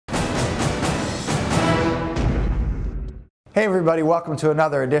Hey everybody, welcome to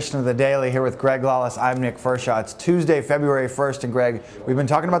another edition of The Daily here with Greg Lawless. I'm Nick Furshaw. It's Tuesday, February 1st, and Greg, we've been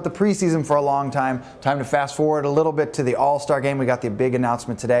talking about the preseason for a long time. Time to fast forward a little bit to the All Star game. We got the big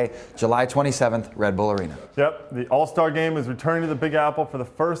announcement today, July 27th, Red Bull Arena. Yep, the All Star game is returning to the Big Apple for the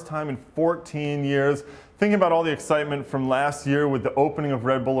first time in 14 years. Thinking about all the excitement from last year with the opening of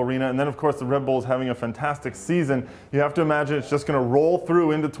Red Bull Arena, and then of course the Red Bull is having a fantastic season, you have to imagine it's just going to roll through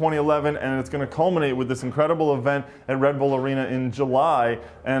into 2011 and it's going to culminate with this incredible event at Red Bull Arena in July.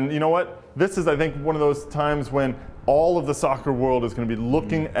 And you know what? This is, I think, one of those times when all of the soccer world is going to be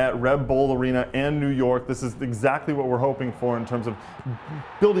looking at Red Bull Arena and New York. This is exactly what we're hoping for in terms of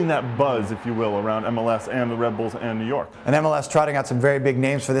building that buzz, if you will, around MLS and the Red Bulls and New York. And MLS trotting out some very big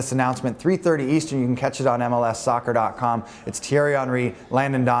names for this announcement. 3:30 Eastern, you can catch it on MLSsoccer.com. It's Thierry Henry,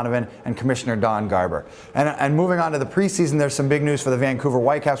 Landon Donovan, and Commissioner Don Garber. And moving on to the preseason, there's some big news for the Vancouver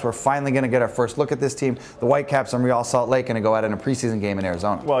Whitecaps. We're finally going to get our first look at this team. The Whitecaps and Real Salt Lake going to go out in a preseason game in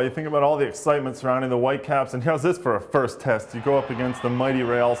Arizona. Well, you think about all the excitement surrounding the Whitecaps, and how's this for a first test? You go up against the mighty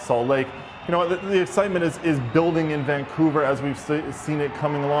Real Salt Lake. You know, the excitement is building in Vancouver as we've seen it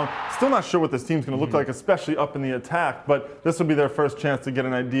coming along. Still not sure what this team's going to look like, especially up in the attack, but this will be their first chance to get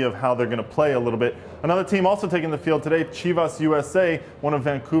an idea of how they're going to play a little bit. Another team also taking the field today, Chivas USA, one of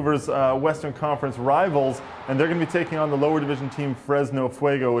Vancouver's Western Conference rivals, and they're going to be taking on the lower division team Fresno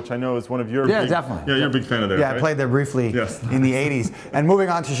Fuego, which I know is one of your definitely. Yeah, you're a big fan of theirs. Yeah, right? I played there briefly in the 80s. And moving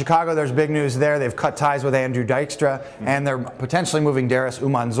on to Chicago, there's big news there. They've cut ties with Andrew Dykstra, and they're potentially moving Darius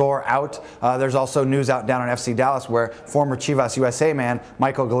Umanzor out. There's also news out down on FC Dallas where former Chivas USA man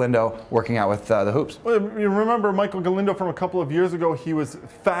Michael Galindo working out with the Hoops. Well, you remember Michael Galindo from a couple of years ago. He was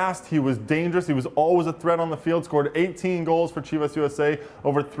fast, he was dangerous, he was always a threat on the field, scored 18 goals for Chivas USA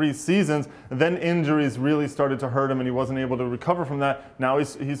over 3 seasons. And then injuries really started to hurt him and he wasn't able to recover from that. Now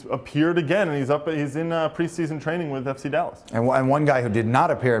he's appeared again and he's in preseason training with FC Dallas. And one guy who did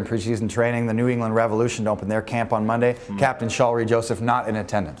not appear in preseason training, the New England Revolution, opened their camp on Monday. Captain Shalry Joseph not in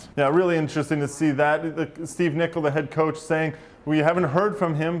attendance. Yeah, really interesting to see that. Steve Nicol, the head coach, saying, we haven't heard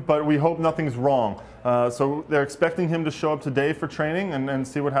from him, but we hope nothing's wrong. So they're expecting him to show up today for training and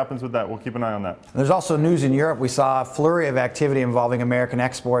see what happens with that. We'll keep an eye on that. There's also news in Europe. We saw a flurry of activity involving American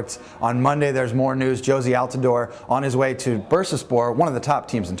exports. On Monday, there's more news. Jozy Altidore on his way to Bursaspor, one of the top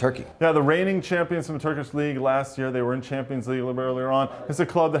teams in Turkey. Yeah, the reigning champions from the Turkish League last year. They were in Champions League a little bit earlier on. It's a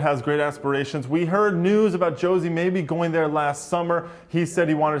club that has great aspirations. We heard news about Jozy maybe going there last summer. He said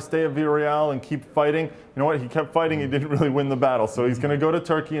he wanted to stay at Villarreal and keep fighting. You know what? He kept fighting. He didn't really win the battle. So he's going to go to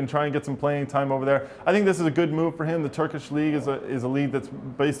Turkey and try and get some playing time over there. I think this is a good move for him. The Turkish league is a league that's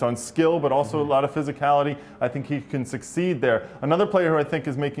based on skill, but also a lot of physicality. I think he can succeed there. Another player who I think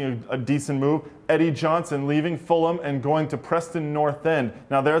is making a decent move, Eddie Johnson, leaving Fulham and going to Preston North End.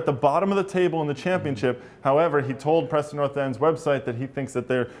 Now they're at the bottom of the table in the championship. However, he told Preston North End's website that he thinks that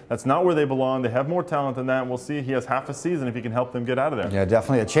that's not where they belong. They have more talent than that. And we'll see. He has half a season if he can help them get out of there. Yeah,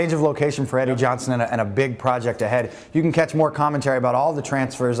 definitely a change of location for Eddie Johnson and a big project ahead. You can catch more commentary about all the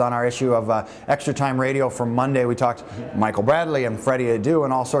transfers on our issue of Extra Time Radio from Monday. We talked Michael Bradley and Freddie Adu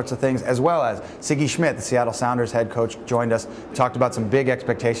and all sorts of things, as well as Siggy Schmidt, the Seattle Sounders head coach, joined us. We talked about some big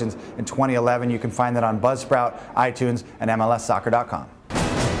expectations in 2011. You can find that on Buzzsprout, iTunes, and MLSsoccer.com.